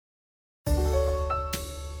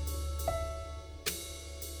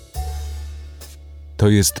To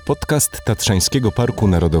jest podcast Tatrzańskiego Parku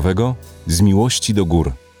Narodowego z miłości do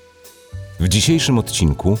gór. W dzisiejszym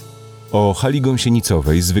odcinku o Hali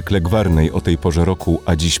Gąsienicowej, zwykle gwarnej o tej porze roku,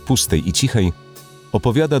 a dziś pustej i cichej,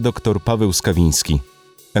 opowiada dr Paweł Skawiński,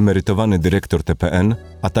 emerytowany dyrektor TPN,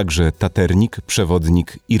 a także taternik,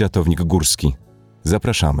 przewodnik i ratownik górski.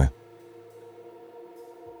 Zapraszamy.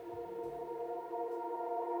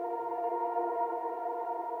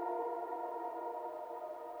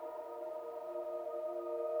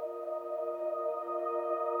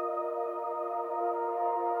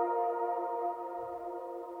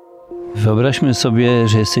 Wyobraźmy sobie,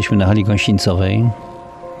 że jesteśmy na Hali Gąsienicowej.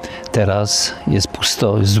 Teraz jest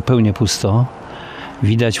pusto, jest zupełnie pusto.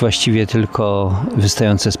 Widać właściwie tylko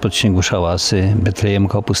wystające spod śniegu szałasy.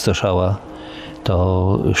 Betlejemka opustoszała.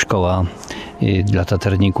 To szkoła dla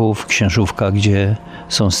taterników, księżówka, gdzie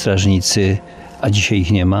są strażnicy, a dzisiaj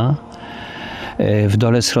ich nie ma. W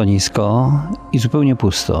dole schronisko i zupełnie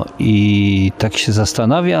pusto. I tak się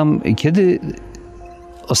zastanawiam, kiedy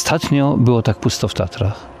ostatnio było tak pusto w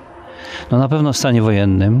Tatrach. No na pewno w stanie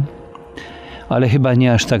wojennym, ale chyba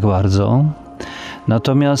nie aż tak bardzo.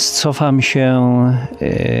 Natomiast cofam się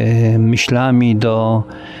myślami do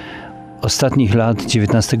ostatnich lat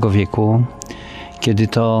XIX wieku, kiedy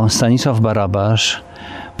to Stanisław Barabasz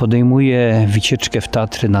podejmuje wycieczkę w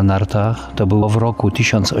Tatry na nartach. To było w roku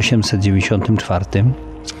 1894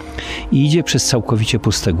 i idzie przez całkowicie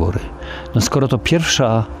puste góry. No skoro to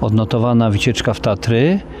pierwsza odnotowana wycieczka w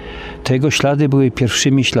Tatry, to jego ślady były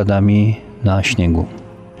pierwszymi śladami na śniegu.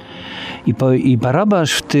 I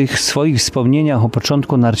Barabasz w tych swoich wspomnieniach o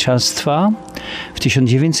początku narciarstwa w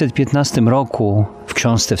 1915 roku w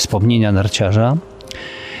książce Wspomnienia narciarza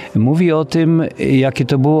mówi o tym, jakie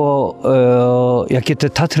to było, jakie te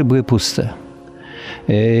Tatry były puste.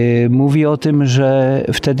 Mówi o tym, że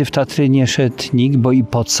wtedy w Tatry nie szedł nikt, bo i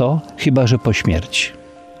po co, chyba że po śmierci.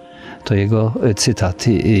 To jego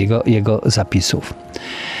cytaty, jego zapisów.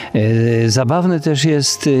 Zabawne też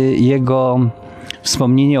jest jego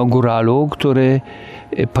wspomnienie o góralu, który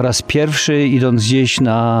po raz pierwszy, idąc gdzieś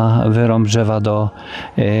na wyrąb drzewa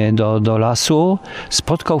do lasu,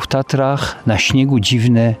 spotkał w Tatrach na śniegu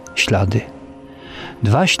dziwne ślady.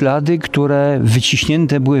 2 ślady, które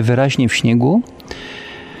wyciśnięte były wyraźnie w śniegu.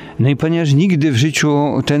 No i ponieważ nigdy w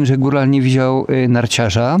życiu tenże góral nie widział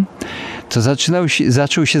narciarza, to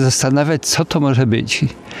zaczął się zastanawiać, co to może być.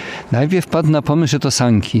 Najpierw wpadł na pomysł, że to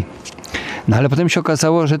sanki. No ale potem się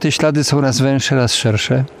okazało, że te ślady są raz węższe, raz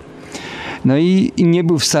szersze. No i nie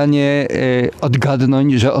był w stanie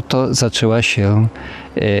odgadnąć, że oto zaczęła się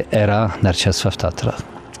era narciarstwa w Tatrach.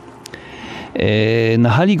 Na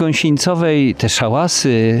Hali Gąsienicowej te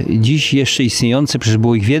szałasy, dziś jeszcze istniejące, przecież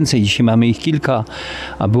było ich więcej, dzisiaj mamy ich kilka,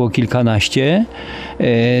 a było kilkanaście,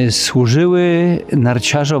 służyły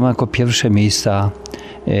narciarzom jako pierwsze miejsca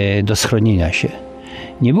do schronienia się.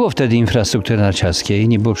 Nie było wtedy infrastruktury narciarskiej,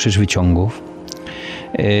 nie było przecież wyciągów,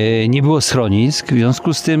 nie było schronisk, w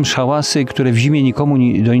związku z tym szałasy, które w zimie nikomu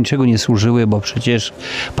do niczego nie służyły, bo przecież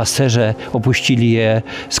pasterze opuścili je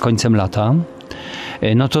z końcem lata,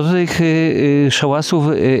 no to do tych szałasów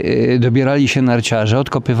dobierali się narciarze,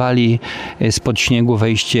 odkopywali spod śniegu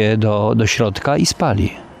wejście do środka i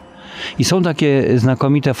spali. I są takie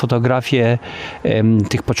znakomite fotografie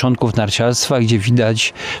tych początków narciarstwa, gdzie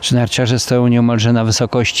widać, że narciarze stoją nieomalże na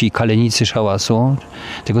wysokości kalenicy szałasu,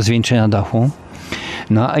 tego zwieńczenia dachu.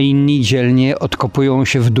 No a inni dzielnie odkopują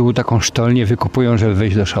się w dół, taką sztolnię wykopują, żeby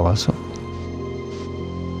wejść do szałasu.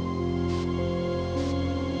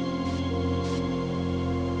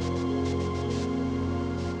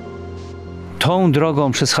 Tą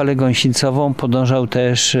drogą przez Halę Gąsienicową podążał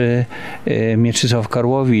też Mieczysław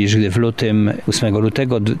Karłowicz, gdy w 8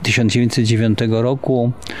 lutego 1909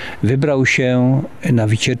 roku wybrał się na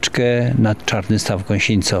wycieczkę nad Czarny Staw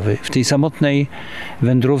Gąsienicowy. W tej samotnej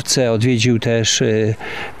wędrówce odwiedził też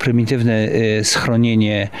prymitywne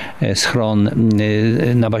schron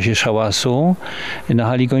na bazie szałasu na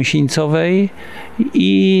Hali Gąsienicowej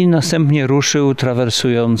i następnie ruszył,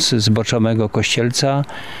 trawersując zbocza mego Kościelca,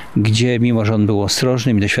 gdzie mimo że on był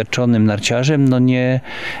ostrożnym i doświadczonym narciarzem, no nie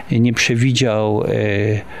przewidział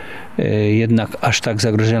jednak aż tak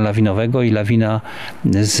zagrożenia lawinowego i lawina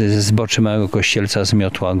z zboczy małego Kościelca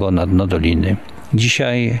zmiotła go na dno doliny.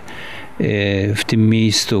 Dzisiaj w tym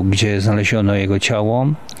miejscu, gdzie znaleziono jego ciało,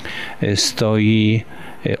 stoi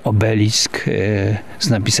obelisk z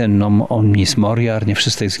napisem non omnis moriar, nie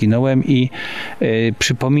wszyscy zginąłem, i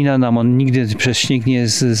przypomina nam, on nigdy przez śnieg nie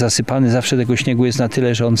jest zasypany, zawsze tego śniegu jest na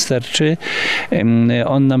tyle, że on sterczy.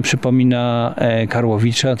 On nam przypomina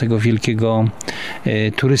Karłowicza, tego wielkiego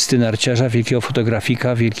turysty narciarza, wielkiego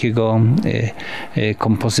fotografika, wielkiego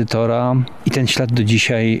kompozytora, i ten ślad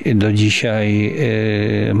do dzisiaj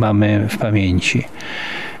mamy w pamięci.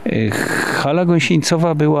 Hala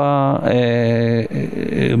Gąsienicowa była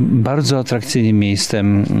bardzo atrakcyjnym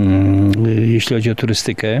miejscem, jeśli chodzi o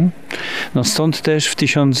turystykę. No stąd też w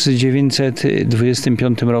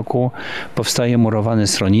 1925 roku powstaje murowane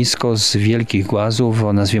schronisko z wielkich głazów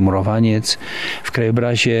o nazwie Murowaniec. W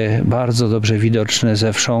krajobrazie bardzo dobrze widoczne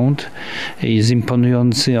zewsząd i z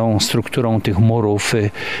imponującą strukturą tych murów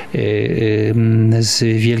z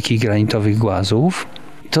wielkich granitowych głazów.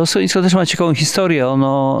 To schronisko też ma ciekawą historię.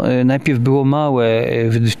 Ono najpierw było małe.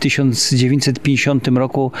 W 1950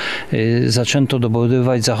 roku zaczęto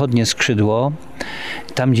dobudowywać zachodnie skrzydło,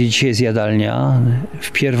 tam gdzie dzisiaj jest jadalnia.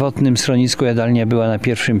 W pierwotnym schronisku jadalnia była na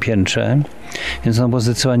pierwszym piętrze, więc ono było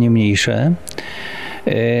zdecydowanie mniejsze.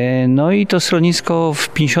 No i to schronisko w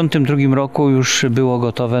 1952 roku już było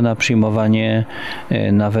gotowe na przyjmowanie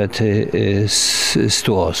nawet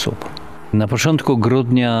 100 osób. Na początku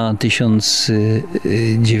grudnia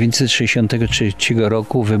 1963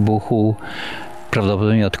 roku wybuchł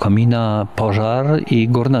prawdopodobnie od komina pożar i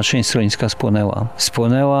górna część schroniska spłonęła.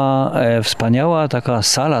 Spłonęła wspaniała taka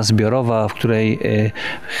sala zbiorowa, w której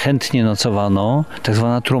chętnie nocowano, tak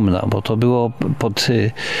zwana trumna, bo to było pod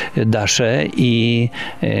dasze i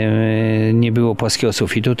nie było płaskiego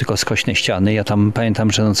sufitu, tylko skośne ściany. Ja tam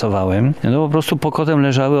pamiętam, że nocowałem. No po prostu pokotem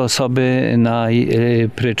leżały osoby na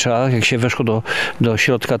pryczach. Jak się weszło do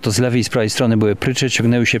środka, to z lewej i z prawej strony były prycze,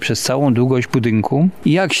 ciągnęły się przez całą długość budynku.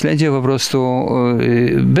 I jak śledzie po prostu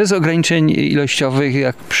bez ograniczeń ilościowych,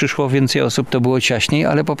 jak przyszło więcej osób, to było ciaśniej,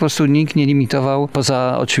 ale po prostu nikt nie limitował,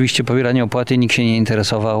 poza oczywiście pobieraniem opłaty, nikt się nie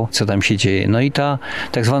interesował, co tam się dzieje. No i ta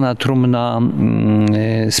tak zwana trumna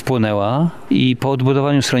spłonęła i po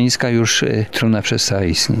odbudowaniu schroniska już trumna przestała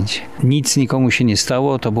istnieć. Nic nikomu się nie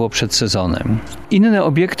stało, to było przed sezonem. Inne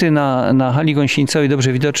obiekty na Hali Gąsienicowej,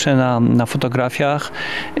 dobrze widoczne na fotografiach,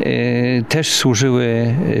 też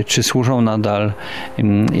służyły, czy służą nadal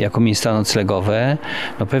jako miejsca noclegowe.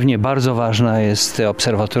 No pewnie bardzo ważne jest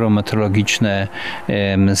obserwatorium meteorologiczne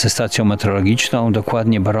ze stacją meteorologiczną,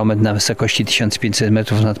 dokładnie barometr na wysokości 1500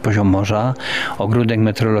 metrów nad poziom morza, ogródek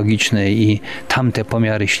meteorologiczny i tamte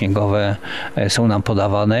pomiary śniegowe są nam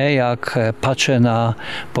podawane. Jak patrzę na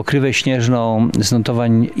pokrywę śnieżną z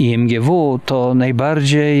notowań IMGW, to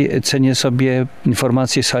najbardziej cenię sobie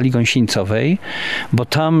informacje z Hali Gąsienicowej, bo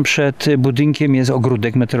tam przed budynkiem jest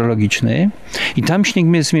ogródek meteorologiczny i tam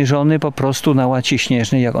śnieg jest zmierzony po prostu na łacie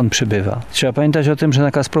śnieżnej, jak on przybywa. Trzeba pamiętać o tym, że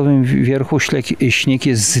na Kasprowym Wierchu śnieg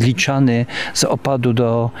jest zliczany z opadu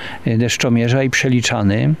do deszczomierza i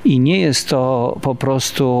przeliczany. I nie jest to po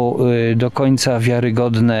prostu do końca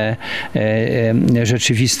wiarygodne,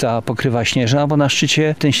 rzeczywista pokrywa śnieżna, bo na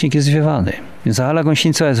szczycie ten śnieg jest zwiewany. Więc Hala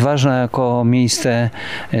Gąsienicowa jest ważna jako miejsce,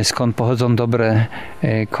 skąd pochodzą dobre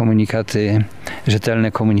komunikaty,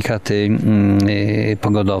 rzetelne komunikaty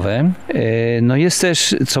pogodowe. No jest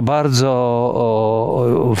też, co bardzo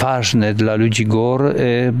ważne dla ludzi gór,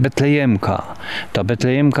 Betlejemka. Ta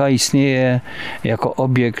Betlejemka istnieje jako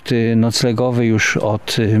obiekt noclegowy już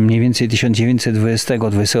od mniej więcej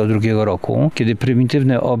 1920-22 roku, kiedy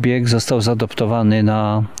prymitywny obiekt został zaadoptowany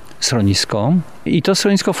na schronisko. I to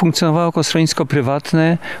schronisko funkcjonowało jako schronisko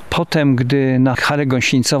prywatne. Potem, gdy na Halę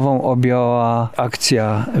Gąsienicową objęła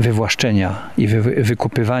akcja wywłaszczenia i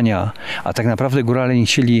wykupywania, a tak naprawdę górale nie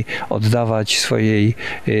chcieli oddawać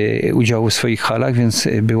udziału w swoich halach, więc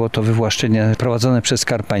było to wywłaszczenie prowadzone przez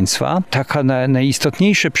Skarb Państwa. Taka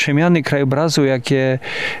najistotniejsze przemiany krajobrazu, jakie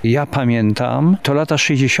ja pamiętam, to lata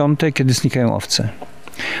 60., kiedy znikają owce.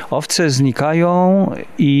 Owce znikają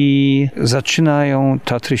i zaczynają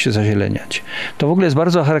Tatry się zazieleniać. To w ogóle jest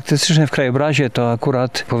bardzo charakterystyczne w krajobrazie, to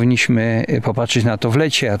akurat powinniśmy popatrzeć na to w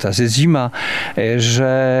lecie, a teraz jest zima,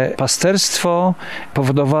 że pasterstwo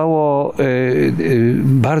powodowało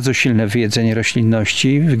bardzo silne wyjedzenie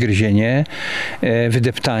roślinności, wygryzienie,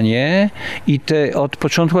 wydeptanie i od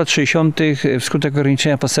początku lat 60. wskutek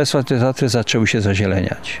ograniczenia pasterstwa te Tatry zaczęły się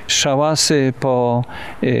zazieleniać. Szałasy po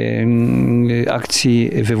akcji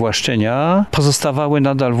mieli wywłaszczenia, pozostawały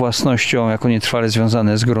nadal własnością, jako nietrwale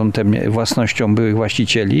związane z gruntem, własnością byłych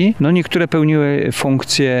właścicieli. No niektóre pełniły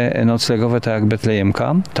funkcje noclegowe, tak jak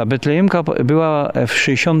Betlejemka. Ta Betlejemka była w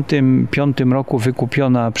 1965 roku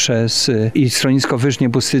wykupiona i schronisko Wyżnie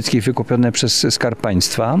Pustyckie wykupione przez Skarb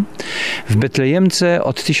Państwa. W Betlejemce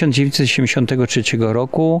od 1973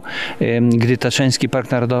 roku, gdy Tatrzański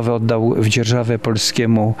Park Narodowy oddał w dzierżawę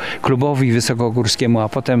polskiemu klubowi wysokogórskiemu, a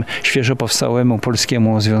potem świeżo powstałemu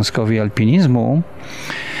Polskiemu Związkowi Alpinizmu,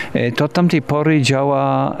 to od tamtej pory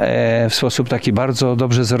działa w sposób taki bardzo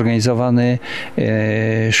dobrze zorganizowany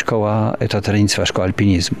szkoła tatrzańska, szkoła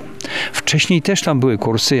alpinizmu. Wcześniej też tam były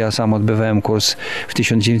kursy, ja sam odbywałem kurs w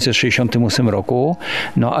 1968 roku,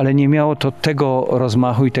 no ale nie miało to tego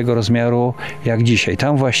rozmachu i tego rozmiaru jak dzisiaj.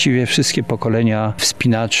 Tam właściwie wszystkie pokolenia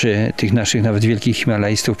wspinaczy, tych naszych nawet wielkich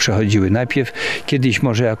himalajstów przechodziły. Najpierw kiedyś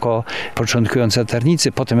może jako początkujący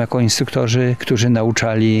latarnicy, potem jako instruktorzy, którzy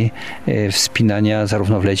nauczali wspinania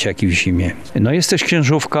zarówno w lecie, jak i w zimie. No jest też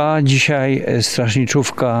księżówka, dzisiaj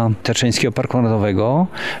strażniczówka Tatrzańskiego Parku Narodowego.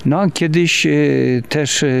 No a kiedyś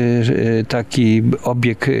też taki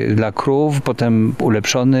obiekt dla krów, potem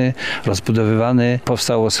ulepszony, rozbudowywany.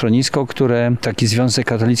 Powstało schronisko, które taki Związek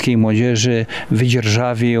Katolickiej Młodzieży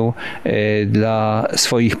wydzierżawił dla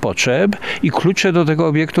swoich potrzeb i klucze do tego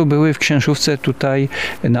obiektu były w księżówce tutaj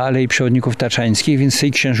na Alei Przewodników Tatrzańskich, więc w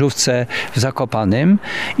tej księżówce w Zakopanem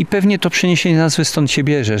i pewnie to przeniesienie nazwy stąd się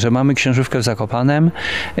bierze, że mamy księżówkę w Zakopanem,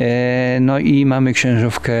 no i mamy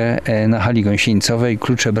księżówkę na Hali Gąsienicowej.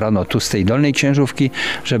 Klucze brano tu z tej dolnej księżówki,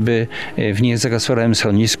 żeby w niezagospodarowanym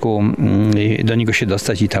schronisku do niego się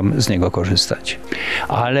dostać i tam z niego korzystać.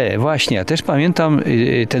 Ale właśnie, ja też pamiętam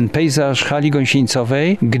ten pejzaż Hali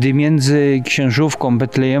Gąsienicowej, gdy między księżówką,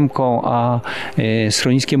 Betlejemką a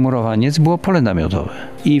schroniskiem Murowaniec było pole namiotowe.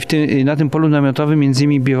 I na tym polu namiotowym między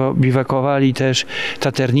innymi biwakowali też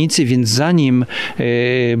taternicy, więc zanim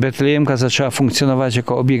Betlejemka zaczęła funkcjonować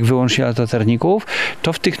jako obiekt wyłącznie dla taterników,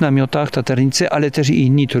 to w tych namiotach taternicy, ale też i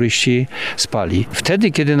inni turyści spali.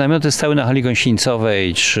 Wtedy, kiedy namioty stały na Hali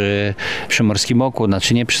Gąsienicowej, czy przy Morskim Oku,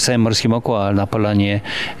 znaczy nie przy samym Morskim Oku, ale na polanie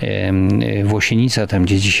Włosienica, tam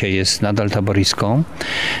gdzie dzisiaj jest nadal taborisko,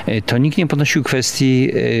 to nikt nie podnosił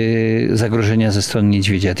kwestii zagrożenia ze strony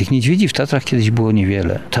niedźwiedzia. Tych niedźwiedzi w Tatrach kiedyś było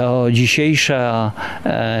niewiele. To dzisiejsze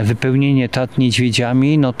wypełnienie Tatr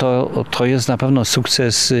niedźwiedziami, no to jest na pewno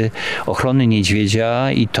sukces ochrony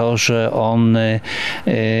niedźwiedzia i to, że on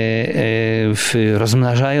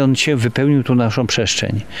rozmnażając się wypełnił tu naszą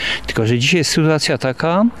przestrzeń. Tylko że dzisiaj jest sytuacja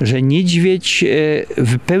taka, że niedźwiedź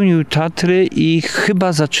wypełnił Tatry i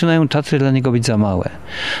chyba zaczynają Tatry dla niego być za małe.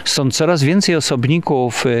 Stąd coraz więcej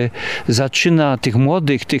osobników zaczyna, tych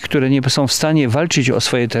młodych, tych, które nie są w stanie walczyć o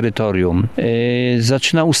swoje terytorium,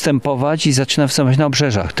 zaczyna ustępować i zaczyna występować na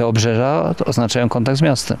obrzeżach. Te obrzeża oznaczają kontakt z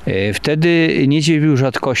miastem. Wtedy niedźwiedź był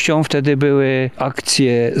rzadkością, wtedy były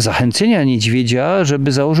akcje zachęcenia niedźwiedzia,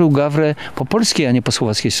 żeby założył gawrę po polskiej, a nie po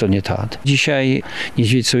słowackiej stronie Tatr. Dzisiaj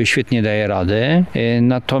niedźwiedź sobie świetnie daje radę,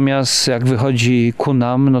 natomiast jak wychodzi ku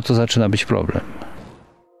nam, no to zaczyna być problem.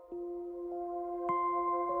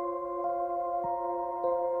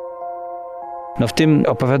 No w tym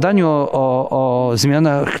opowiadaniu o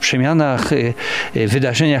zmianach, przemianach,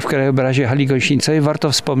 wydarzeniach w krajobrazie Hali Gąsienicowej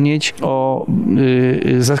warto wspomnieć o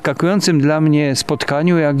zaskakującym dla mnie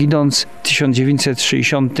spotkaniu, jak idąc w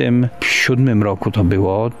 1967 roku to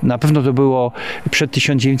było. Na pewno to było przed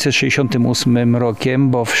 1968 rokiem,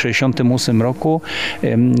 bo w 1968 roku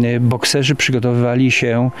bokserzy przygotowywali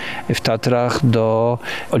się w Tatrach do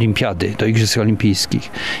olimpiady, do Igrzysk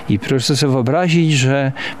Olimpijskich. I proszę sobie wyobrazić,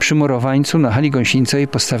 że przy Murowańcu na Hali Gąsienicowej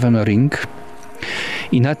postawiono ring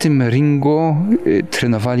i na tym ringu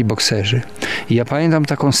trenowali bokserzy. I ja pamiętam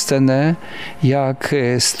taką scenę, jak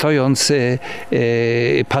stojąc,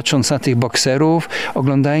 patrząc na tych bokserów,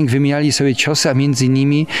 oglądając, wymieniali sobie ciosy, a między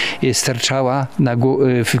nimi sterczała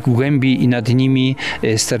w głębi i nad nimi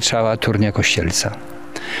sterczała turnia Kościelca.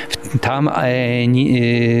 Tam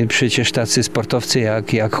przecież tacy sportowcy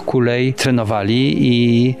jak Kulej trenowali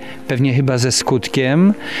i pewnie chyba ze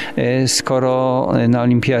skutkiem, skoro na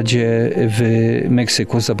olimpiadzie w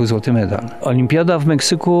Meksyku zdobył złoty medal. Olimpiada w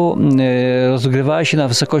Meksyku rozgrywała się na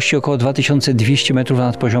wysokości około 2200 metrów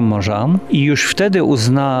nad poziom morza i już wtedy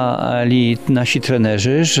uznali nasi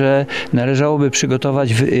trenerzy, że należałoby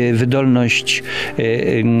przygotować wydolność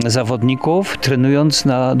zawodników trenując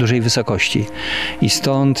na dużej wysokości. I stąd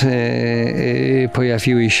stąd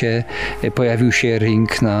pojawił się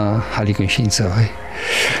ring na Hali Gąsienicowej.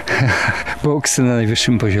 Boks na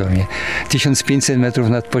najwyższym poziomie. 1500 metrów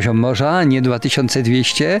nad poziom morza, nie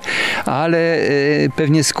 2200, ale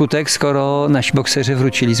pewnie skutek, skoro nasi bokserzy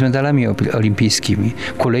wrócili z medalami olimpijskimi.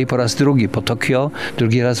 Kulej po raz drugi po Tokio,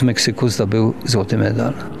 drugi raz w Meksyku zdobył złoty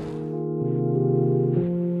medal.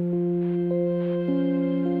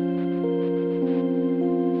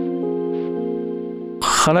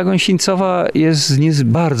 Hala Gąsienicowa jest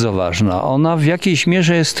bardzo ważna. Ona w jakiejś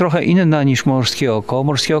mierze jest trochę inna niż Morskie Oko.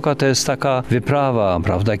 Morskie Oko to jest taka wyprawa,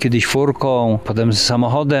 prawda? Kiedyś furką, potem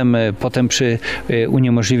samochodem, potem przy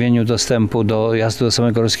uniemożliwieniu dostępu do jazdy do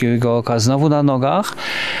samego Morskiego Oka znowu na nogach,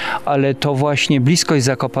 ale to właśnie bliskość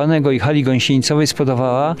Zakopanego i Hali Gąsienicowej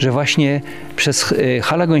spowodowała, że właśnie przez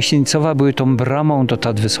Hala Gąsienicowa były tą bramą do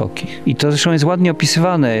Tatr Wysokich. I to zresztą jest ładnie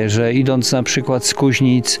opisywane, że idąc na przykład z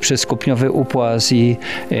Kuźnic przez Kupniowy Upłaz i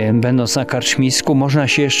będąc na Karczmisku, można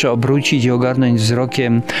się jeszcze obrócić i ogarnąć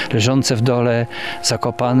wzrokiem leżące w dole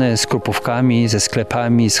Zakopane z krupówkami, ze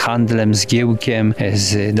sklepami, z handlem, z giełkiem,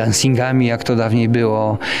 z dancingami, jak to dawniej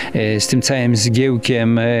było, z tym całym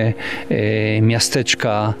zgiełkiem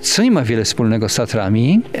miasteczka, co nie ma wiele wspólnego z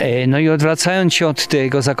Tatrami. No i odwracając się od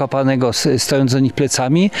tego Zakopanego, stojąc do nich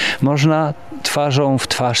plecami, można twarzą w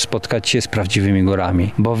twarz spotkać się z prawdziwymi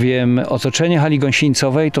górami. Bowiem otoczenie Hali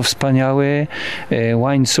Gąsienicowej to wspaniały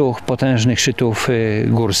łańcuch potężnych szczytów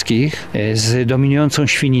górskich z dominującą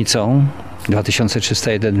Świnicą,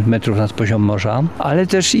 2301 metrów nad poziom morza, ale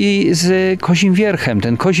też i z Kozim Wierchem.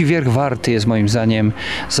 Ten Kozi Wierch warty jest moim zdaniem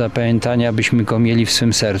zapamiętania, byśmy go mieli w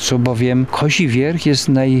swym sercu, bowiem Kozi Wierch jest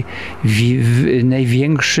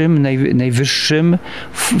największym, najwyższym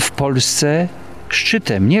w Polsce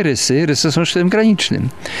szczytem, nie Rysy są szczytem granicznym.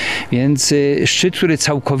 Więc szczyt, który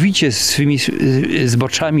całkowicie swymi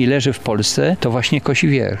zboczami leży w Polsce, to właśnie Kozi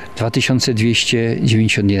Wierch,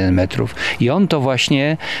 2291 metrów. I on to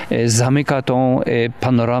właśnie zamyka tą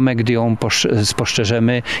panoramę, gdy ją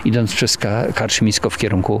spostrzeżemy, idąc przez Karczmisko w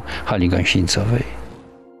kierunku Hali Gąsienicowej.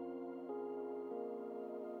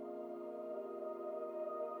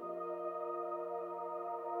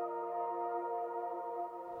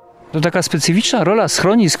 To taka specyficzna rola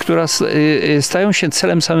schronisk, która stają się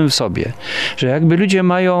celem samym w sobie. Że jakby ludzie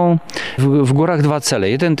mają w górach dwa cele.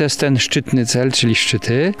 Jeden to jest ten szczytny cel, czyli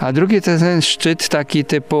szczyty, a drugi to jest ten szczyt taki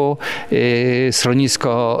typu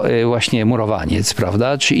schronisko właśnie murowaniec,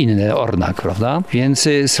 prawda? Czy inny ornak, prawda? Więc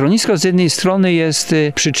schronisko z jednej strony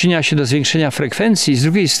przyczynia się do zwiększenia frekwencji, z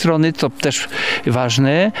drugiej strony, to też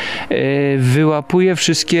ważne, wyłapuje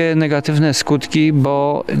wszystkie negatywne skutki,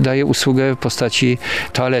 bo daje usługę w postaci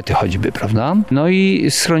toalety choćby, prawda? No i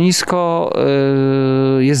schronisko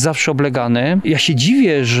jest zawsze oblegane. Ja się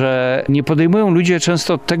dziwię, że nie podejmują ludzie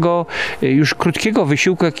często tego już krótkiego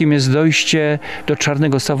wysiłku, jakim jest dojście do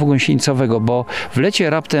Czarnego Stawu Gąsienicowego, bo w lecie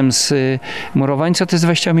raptem z Murowańca to jest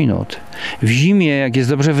 20 minut. W zimie, jak jest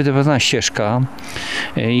dobrze wydebawana ścieżka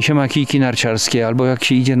i się ma kijki narciarskie, albo jak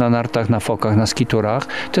się idzie na nartach, na fokach, na skiturach,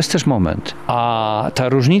 to jest też moment. A ta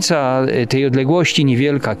różnica tej odległości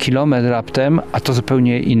niewielka, kilometr raptem, a to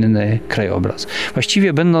zupełnie inny krajobraz.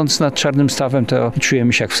 Właściwie będąc nad Czarnym Stawem, to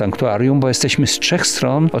czujemy się jak w sanktuarium, bo jesteśmy z trzech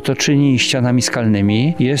stron otoczeni ścianami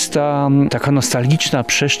skalnymi. Jest taka nostalgiczna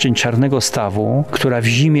przestrzeń Czarnego Stawu, która w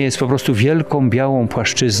zimie jest po prostu wielką, białą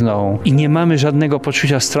płaszczyzną i nie mamy żadnego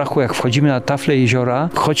poczucia strachu, jak wchodzimy na taflę jeziora,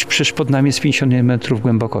 choć przecież pod nami jest 50 metrów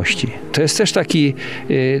głębokości. To jest też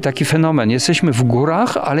taki fenomen. Jesteśmy w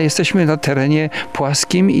górach, ale jesteśmy na terenie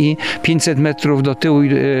płaskim i 500 metrów do tyłu,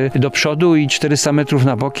 do przodu i 400 metrów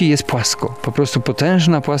na boki jest płasko. Po prostu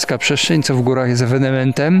potężna, płaska przestrzeń, co w górach jest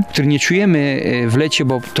ewenementem, który nie czujemy w lecie,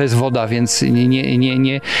 bo to jest woda, więc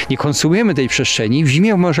nie konsumujemy tej przestrzeni. W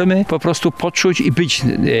zimie możemy po prostu poczuć i być.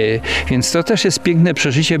 Więc to też jest piękne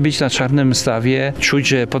przeżycie, być na Czarnym Stawie, czuć,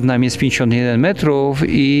 że pod nami jest 51 metrów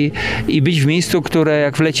i być w miejscu, które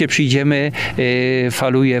jak w lecie przyjdziemy,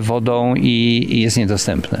 faluje wodą i jest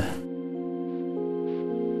niedostępne.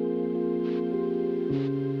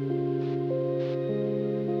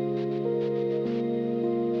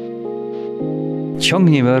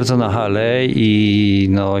 Ciągnie bardzo na halę i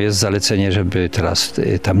jest zalecenie, żeby teraz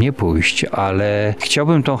tam nie pójść, ale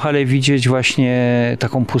chciałbym tą halę widzieć właśnie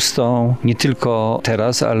taką pustą, nie tylko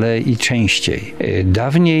teraz, ale i częściej.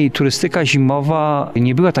 Dawniej turystyka zimowa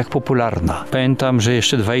nie była tak popularna. Pamiętam, że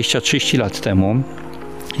jeszcze 20-30 lat temu,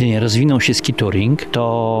 gdy nie rozwinął się ski touring,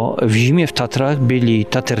 to w zimie w Tatrach byli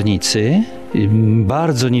taternicy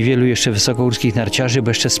Bardzo niewielu jeszcze wysokogórskich narciarzy, bo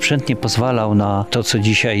jeszcze sprzęt nie pozwalał na to, co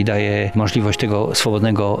dzisiaj daje możliwość tego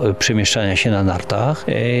swobodnego przemieszczania się na nartach.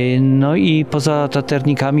 No i poza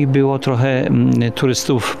taternikami było trochę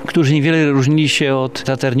turystów, którzy niewiele różnili się od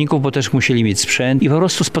taterników, bo też musieli mieć sprzęt i po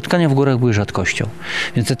prostu spotkania w górach były rzadkością.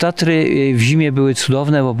 Więc te Tatry w zimie były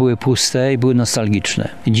cudowne, bo były puste i były nostalgiczne.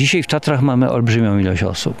 Dzisiaj w Tatrach mamy olbrzymią ilość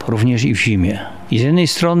osób, również i w zimie. I z jednej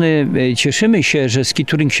strony cieszymy się, że ski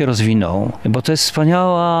touring się rozwinął, bo to jest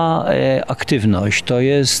wspaniała aktywność, to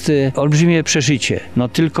jest olbrzymie przeżycie. No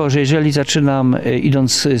tylko, że jeżeli zaczynam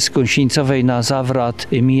idąc z Gąsienicowej na Zawrat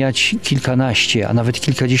mijać kilkanaście, a nawet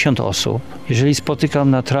kilkadziesiąt osób, jeżeli spotykam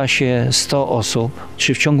na trasie 100 osób,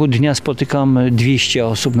 czy w ciągu dnia spotykam 200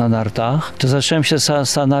 osób na nartach, to zacząłem się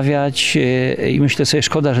zastanawiać i myślę sobie,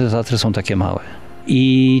 szkoda, że te Tatry są takie małe.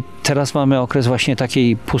 I teraz mamy okres właśnie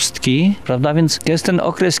takiej pustki, prawda? Więc to jest ten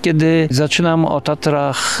okres, kiedy zaczynam o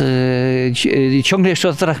Tatrach, ciągle jeszcze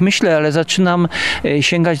o Tatrach myślę, ale zaczynam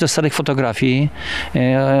sięgać do starych fotografii.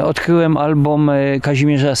 Odkryłem album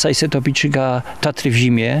Kazimierza Sajsetopiczyka Tatry w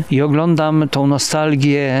zimie i oglądam tą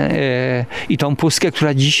nostalgię i tą pustkę,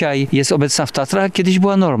 która dzisiaj jest obecna w Tatrach, kiedyś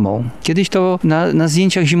była normą. Kiedyś to na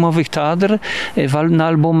zdjęciach zimowych Tatr, na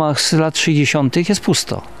albumach z lat 60. jest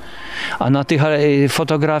pusto. A na tych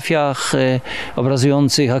fotografiach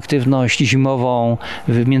obrazujących aktywność zimową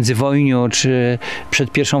w międzywojniu czy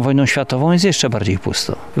przed I wojną światową jest jeszcze bardziej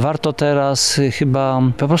pusto. Warto teraz chyba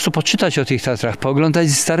po prostu poczytać o tych Tatrach,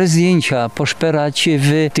 pooglądać stare zdjęcia, poszperać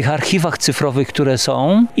w tych archiwach cyfrowych, które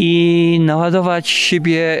są i naładować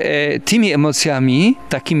siebie tymi emocjami,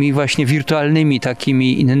 takimi właśnie wirtualnymi,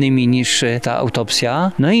 takimi innymi niż ta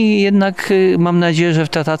autopsja. No i jednak mam nadzieję, że w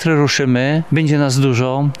te Tatry ruszymy, będzie nas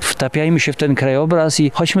dużo, wtapiajmy się w ten krajobraz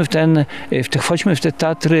i chodźmy w te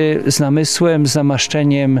Tatry z namysłem, z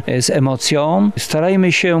namaszczeniem, z emocją.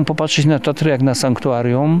 Starajmy się popatrzeć na Tatry jak na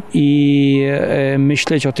sanktuarium i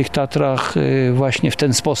myśleć o tych Tatrach właśnie w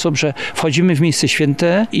ten sposób, że wchodzimy w miejsce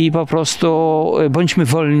święte i po prostu bądźmy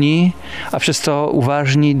wolni, a przez to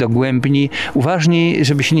uważni, dogłębni. Uważni,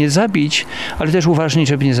 żeby się nie zabić, ale też uważni,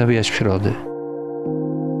 żeby nie zabijać przyrody.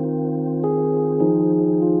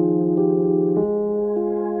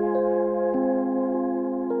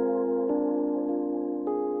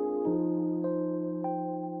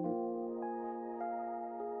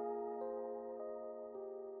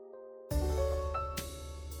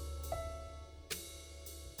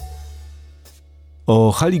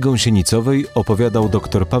 O Hali Gąsienicowej opowiadał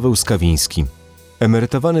dr Paweł Skawiński,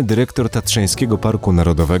 emerytowany dyrektor Tatrzańskiego Parku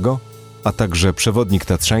Narodowego, a także przewodnik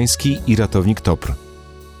tatrzański i ratownik Topr.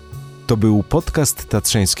 To był podcast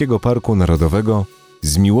Tatrzańskiego Parku Narodowego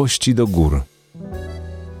z miłości do gór.